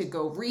need to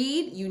go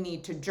read. You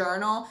need to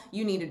journal.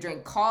 You need to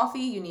drink coffee.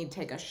 You need to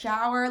take a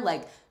shower.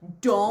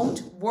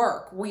 Don't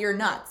work. We're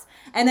nuts.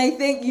 And I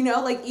think,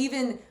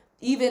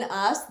 even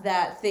us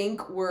that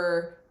think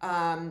we're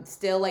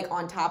still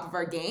on top of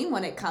our game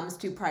when it comes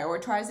to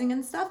prioritizing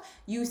and stuff,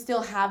 you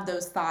still have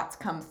those thoughts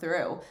come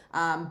through.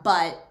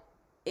 But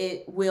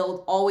it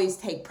will always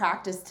take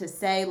practice to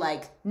say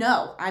like,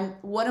 no,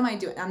 what am I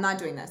doing? I'm not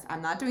doing this.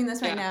 I'm not doing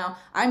this right now.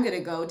 I'm going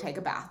to go take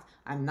a bath.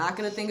 I'm not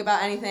going to think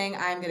about anything.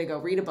 I'm going to go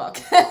read a book.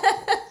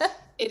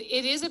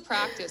 It is a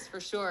practice for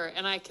sure.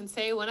 And I can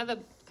say one of the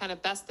kind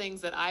of best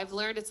things that I've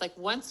learned, it's like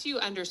once you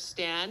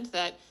understand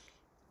that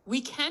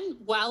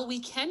while we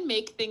can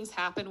make things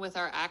happen with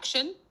our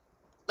action,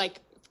 like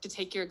to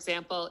take your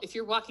example, if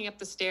you're walking up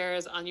the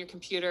stairs on your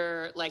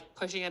computer, like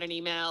pushing out an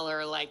email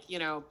or like,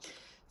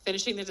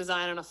 finishing the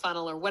design on a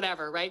funnel or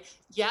whatever, right?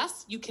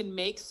 Yes, you can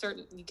make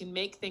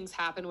things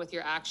happen with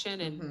your action,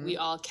 and we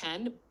all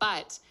can,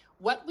 but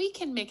what we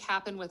can make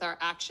happen with our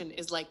action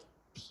is like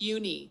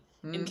puny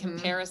in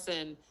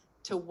comparison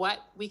to what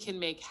we can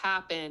make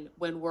happen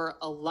when we're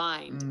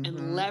aligned and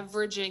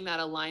leveraging that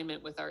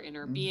alignment with our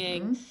inner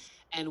being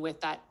and with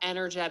that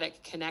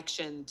energetic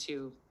connection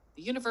to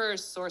the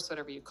universe, source,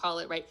 whatever you call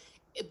it, right?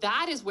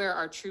 That is where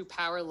our true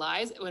power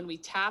lies. When we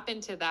tap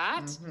into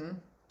that,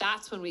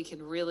 that's when we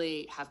can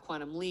really have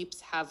quantum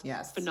leaps, have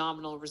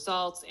phenomenal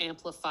results,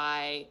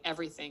 amplify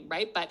everything,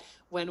 right? But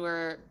when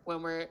we're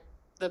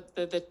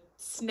the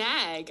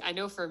snag, I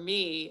know for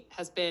me,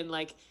 has been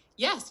like,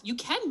 yes, you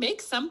can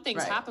make some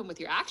things happen with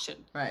your action.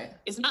 Right.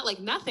 It's not like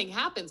nothing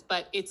happens,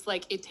 but it's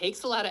like it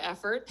takes a lot of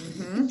effort.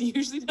 It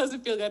usually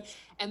doesn't feel good.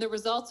 And the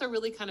results are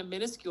really kind of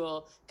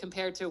minuscule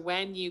compared to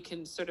when you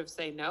can sort of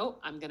say, no,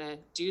 I'm going to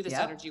do this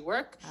energy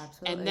work.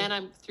 Absolutely. And then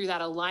I'm through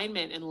that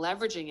alignment and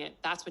leveraging it.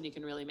 That's when you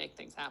can really make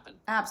things happen.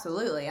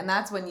 Absolutely. And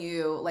that's when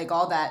you like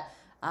all that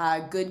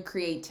good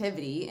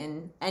creativity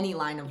in any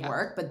line of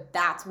work, but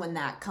that's when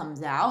that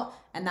comes out,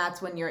 and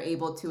that's when you're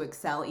able to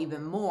excel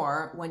even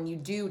more when you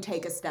do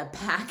take a step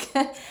back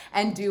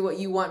and do what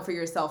you want for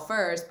yourself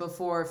first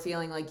before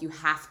feeling like you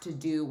have to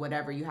do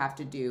whatever you have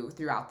to do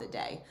throughout the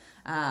day.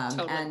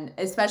 Totally. And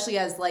especially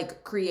as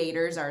like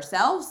creators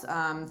ourselves,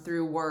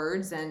 through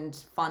words and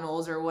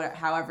funnels or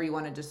however you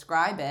want to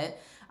describe it.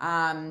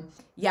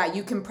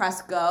 You can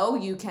press go.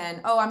 You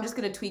can, I'm just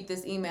going to tweak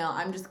this email.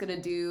 I'm just going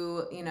to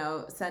do,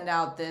 send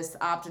out this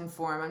opt-in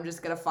form. I'm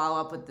just going to follow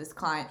up with this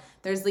client.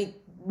 There's like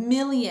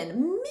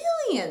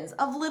millions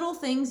of little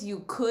things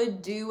you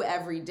could do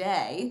every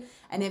day.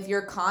 And if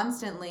you're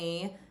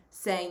constantly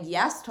saying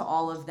yes to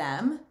all of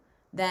them,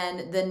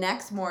 then the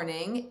next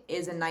morning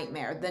is a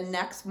nightmare. The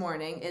next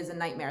morning is a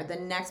nightmare. The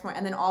next morning,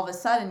 and then all of a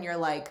sudden you're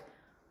like,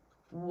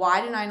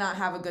 why did I not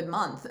have a good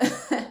month?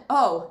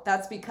 Oh,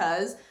 that's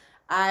because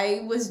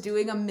I was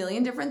doing a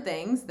million different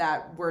things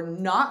that were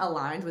not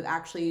aligned with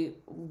actually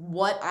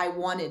what I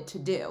wanted to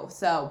do.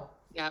 So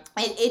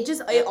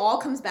it all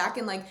comes back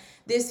in like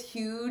this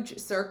huge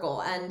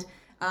circle. And,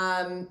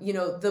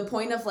 the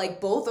point of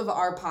like both of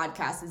our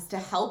podcasts is to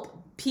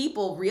help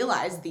people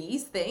realize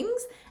these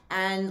things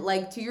and,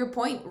 like, to your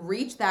point,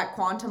 reach that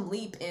quantum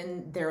leap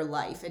in their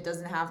life. It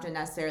doesn't have to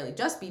necessarily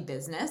just be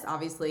business.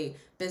 Obviously,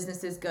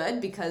 business is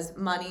good because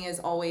money is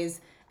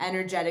always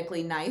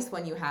energetically nice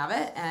when you have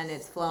it and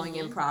it's flowing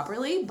in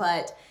properly.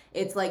 But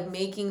it's like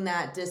making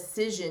that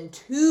decision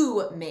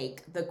to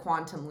make the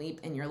quantum leap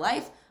in your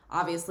life,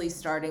 obviously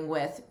starting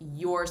with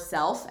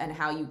yourself and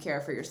how you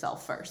care for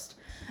yourself first.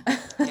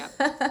 Yeah,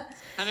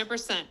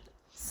 100%.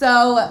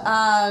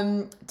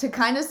 So to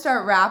kind of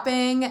start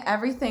wrapping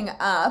everything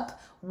up,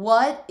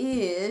 what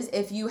is,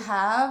 if you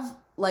have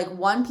like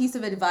one piece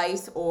of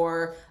advice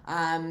or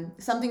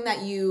something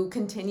that you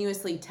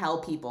continuously tell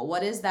people,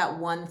 what is that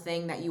one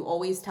thing that you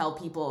always tell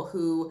people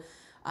who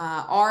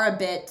are a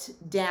bit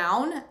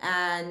down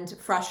and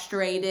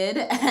frustrated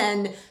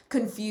and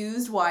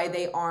confused why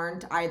they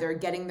aren't either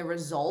getting the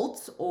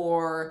results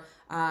or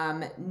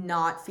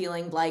not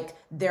feeling like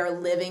they're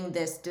living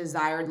this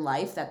desired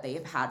life that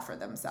they've had for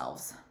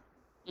themselves?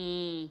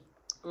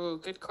 Oh,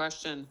 good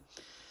question.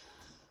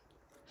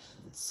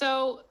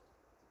 So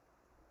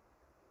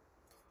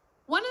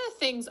one of the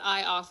things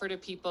I offer to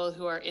people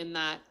who are in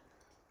that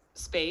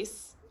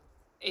space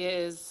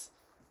is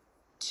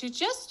to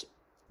just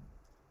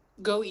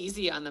go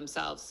easy on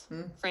themselves,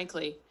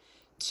 frankly,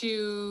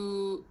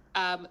 to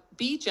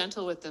be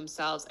gentle with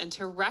themselves and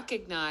to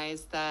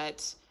recognize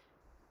that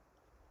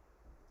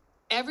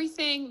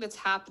everything that's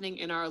happening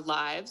in our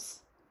lives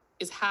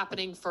is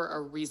happening for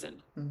a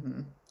reason.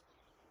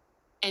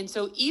 And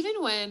so even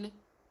when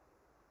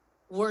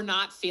we're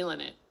not feeling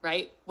it,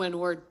 right? When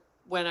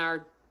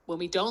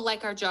we don't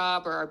like our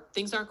job or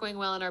things aren't going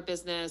well in our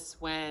business,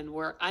 when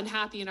we're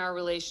unhappy in our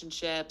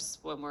relationships,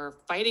 when we're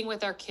fighting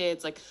with our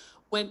kids, like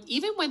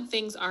even when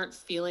things aren't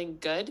feeling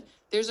good,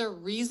 there's a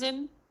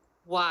reason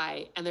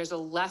why, and there's a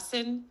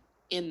lesson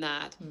in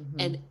that.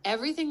 And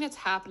everything that's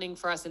happening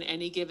for us in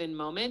any given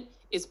moment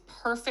is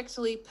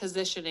perfectly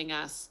positioning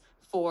us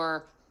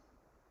for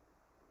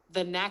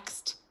the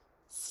next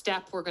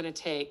step we're going to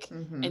take.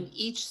 And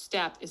each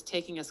step is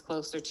taking us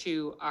closer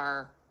to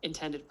our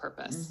intended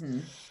purpose.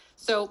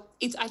 So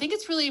I think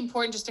it's really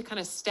important just to kind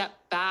of step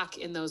back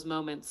in those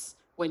moments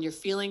when you're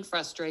feeling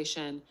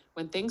frustration,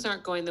 when things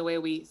aren't going the way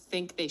we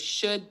think they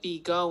should be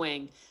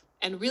going,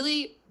 and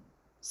really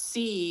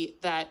see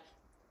that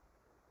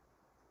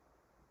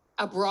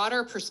a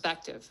broader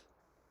perspective,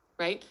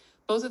 right?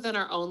 both within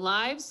our own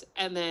lives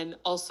and then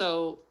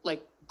also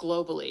like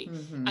globally.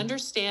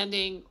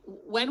 Understanding,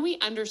 when we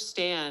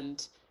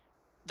understand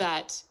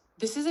that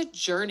this is a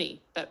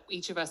journey that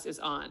each of us is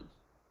on,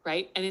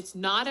 right? And it's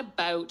not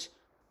about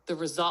the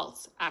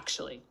results,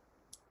 actually.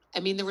 I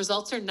mean, the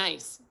results are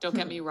nice, don't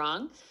get me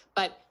wrong,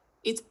 but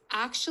it's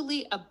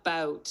actually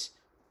about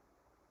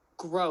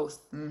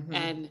growth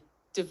and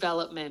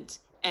development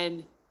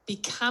and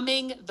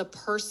becoming the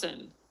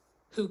person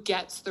who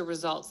gets the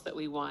results that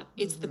we want.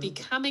 It's the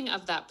becoming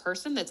of that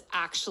person that's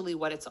actually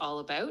what it's all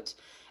about.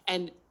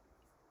 And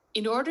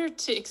in order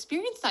to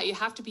experience that, you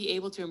have to be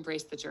able to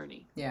embrace the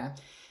journey. Yeah.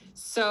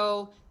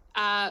 So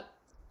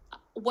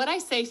what I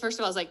say, first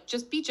of all, is like,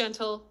 just be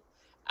gentle,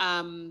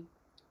 have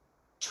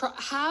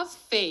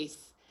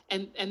faith.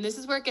 And this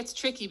is where it gets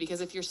tricky,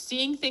 because if you're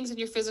seeing things in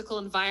your physical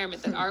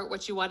environment that aren't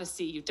what you want to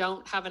see, you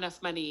don't have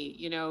enough money,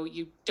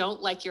 you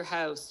don't like your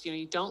house,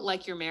 you don't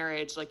like your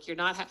marriage, like you're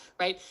not,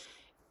 right?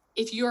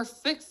 If you're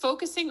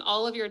focusing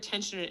all of your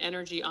attention and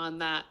energy on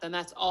that, then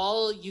that's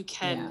all you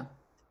can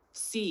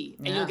see,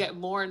 and you'll get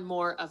more and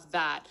more of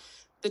that.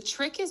 The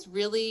trick is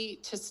really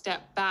to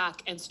step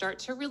back and start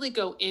to really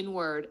go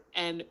inward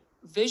and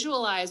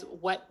visualize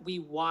what we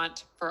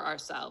want for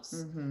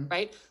ourselves,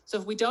 right? So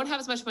if we don't have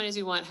as much money as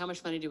we want, how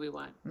much money do we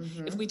want?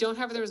 If we don't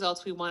have the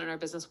results we want in our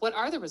business, what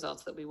are the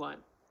results that we want?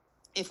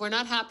 If we're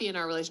not happy in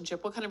our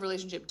relationship, what kind of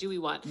relationship do we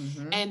want?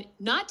 And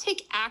not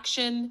take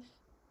action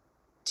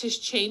to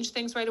change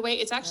things right away.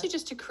 It's actually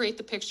just to create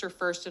the picture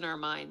first in our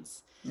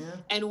minds.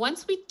 And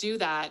once we do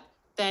that,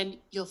 then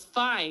you'll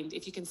find,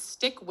 if you can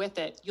stick with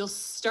it, you'll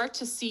start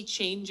to see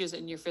changes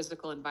in your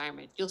physical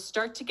environment. You'll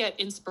start to get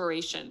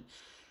inspiration,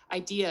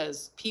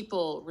 ideas,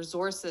 people,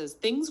 resources.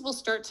 Things will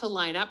start to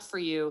line up for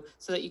you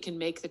so that you can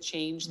make the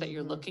change that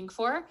you're looking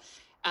for.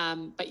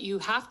 But you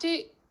have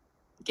to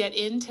get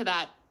into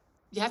that.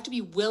 You have to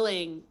be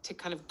willing to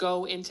kind of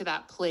go into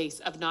that place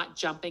of not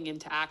jumping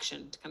into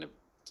action, to kind of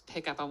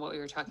pick up on what we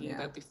were talking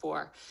about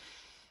before.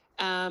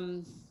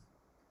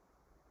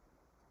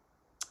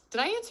 Did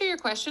I answer your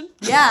question?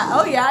 Yeah.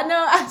 Oh, yeah.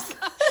 No,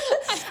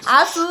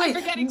 absolutely. I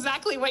forget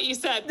exactly what you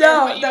said.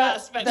 No, what you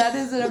asked, but that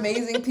is an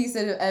amazing piece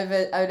of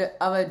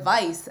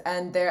advice.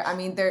 And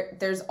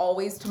there's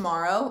always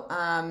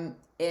tomorrow.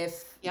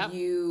 If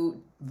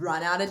you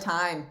run out of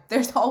time,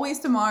 there's always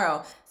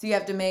tomorrow. So you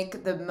have to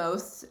make the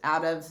most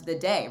out of the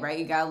day, right?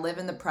 You got to live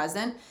in the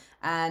present.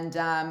 And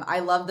I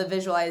love the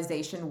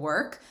visualization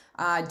work.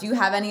 Do you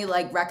have any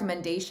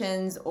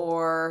recommendations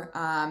or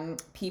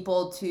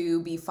people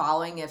to be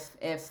following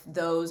if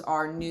those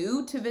are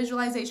new to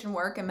visualization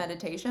work and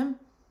meditation?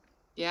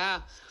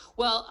 Yeah.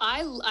 Well,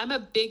 I'm a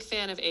big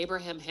fan of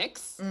Abraham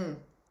Hicks.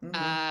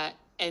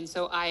 And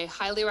so I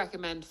highly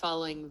recommend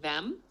following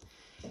them.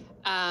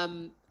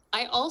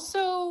 I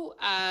also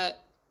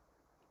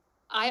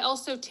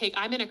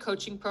I'm in a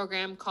coaching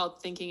program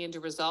called Thinking into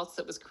Results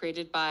that was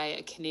created by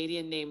a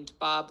Canadian named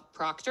Bob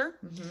Proctor.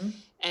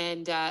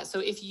 And so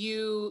if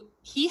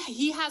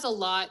he has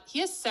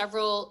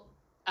several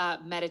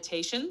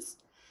meditations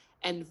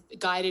and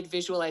guided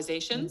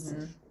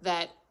visualizations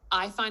that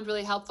I find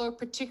really helpful,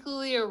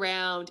 particularly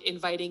around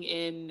inviting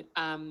in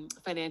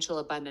financial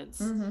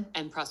abundance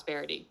and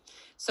prosperity.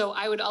 So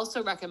I would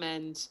also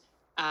recommend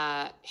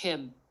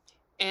him.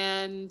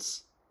 And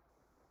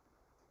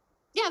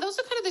yeah, those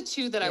are kind of the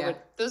two that I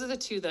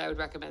would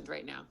recommend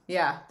right now.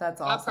 Yeah,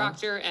 that's awesome. Bob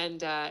Proctor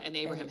and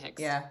Abraham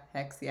Hicks. Yeah,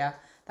 Hicks. Yeah,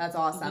 that's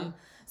awesome.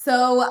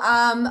 So,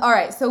 all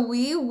right. So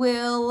we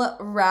will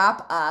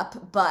wrap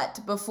up, but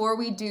before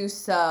we do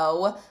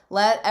so,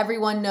 let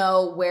everyone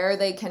know where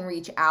they can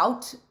reach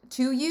out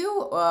to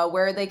you,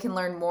 where they can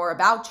learn more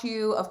about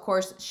you. Of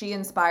course, She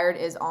Inspired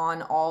is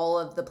on all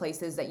of the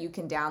places that you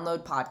can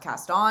download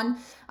podcast on.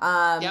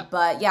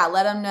 But yeah,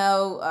 let them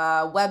know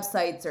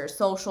websites or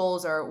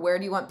socials, or where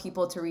do you want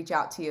people to reach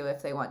out to you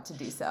if they want to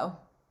do so?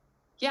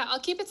 Yeah, I'll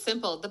keep it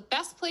simple. The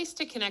best place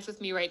to connect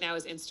with me right now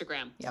is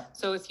Instagram.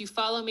 So if you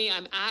follow me,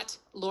 I'm at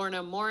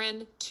Lorna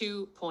Morin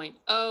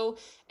 2.0,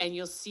 and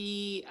you'll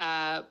see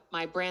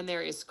my brand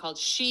there is called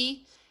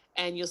She.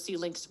 And you'll see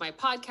links to my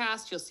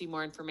podcast. You'll see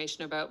more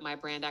information about my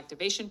brand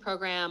activation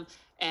program.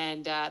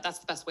 And that's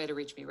the best way to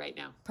reach me right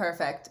now.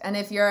 Perfect. And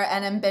if you're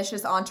an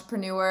ambitious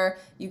entrepreneur,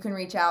 you can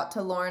reach out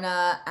to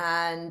Lorna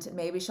and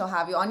maybe she'll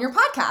have you on your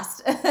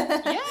podcast.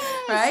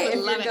 Yes, right?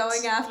 If love you're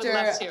going after.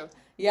 Would love to.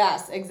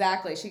 Yes,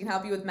 exactly. She can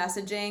help you with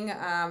messaging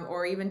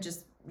or even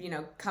just,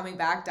 coming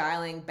back,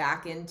 dialing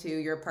back into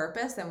your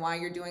purpose and why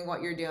you're doing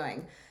what you're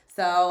doing.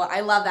 So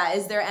I love that.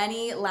 Is there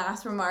any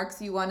last remarks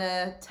you want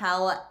to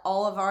tell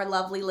all of our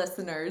lovely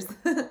listeners?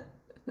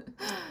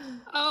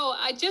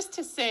 Just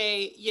to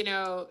say,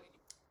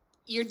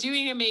 you're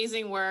doing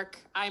amazing work.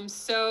 I'm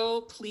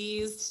so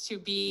pleased to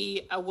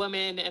be a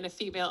woman and a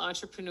female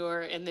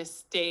entrepreneur in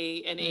this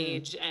day and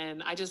age.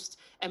 And I just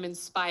am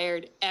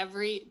inspired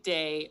every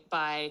day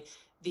by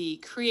the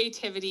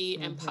creativity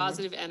and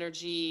positive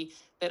energy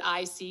that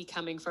I see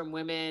coming from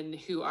women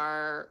who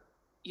are,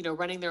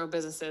 running their own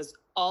businesses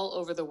all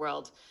over the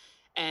world.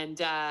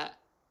 And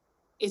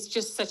it's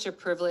just such a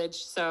privilege.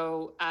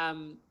 So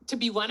to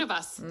be one of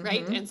us,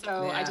 right? And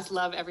so I just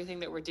love everything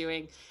that we're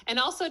doing. And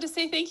also to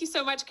say thank you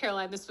so much,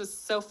 Caroline. This was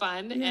so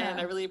fun, and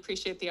I really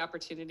appreciate the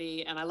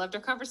opportunity, and I loved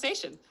our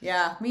conversation.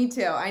 Yeah, me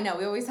too. I know,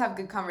 we always have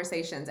good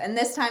conversations. And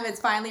this time it's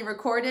finally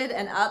recorded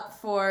and up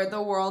for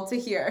the world to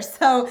hear.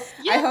 So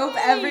Yay! I hope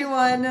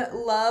everyone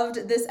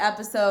loved this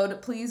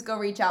episode. Please go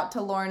reach out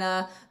to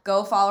Lorna.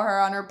 Go follow her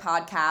on her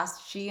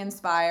podcast, She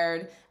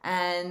Inspired.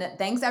 And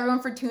thanks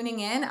everyone for tuning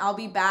in. I'll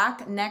be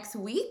back next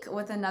week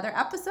with another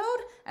episode,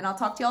 and I'll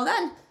talk to y'all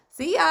then.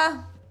 See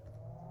ya!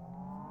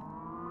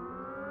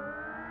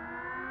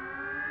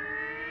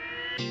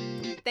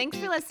 Thanks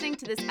for listening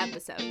to this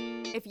episode.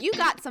 If you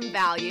got some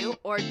value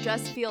or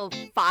just feel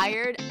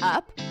fired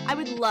up, I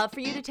would love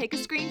for you to take a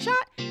screenshot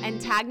and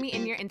tag me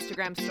in your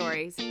Instagram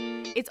stories.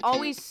 It's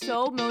always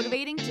so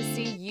motivating to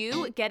see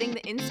you getting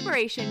the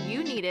inspiration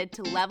you needed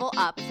to level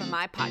up for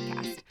my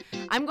podcast.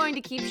 I'm going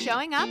to keep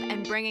showing up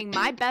and bringing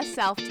my best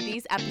self to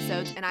these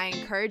episodes, and I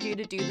encourage you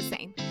to do the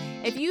same.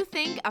 If you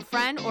think a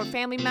friend or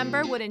family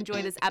member would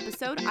enjoy this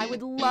episode, I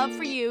would love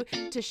for you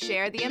to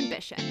share the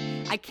ambition.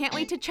 I can't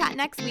wait to chat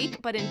next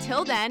week, but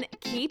until then,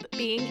 keep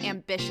being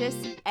ambitious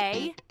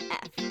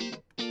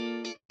AF.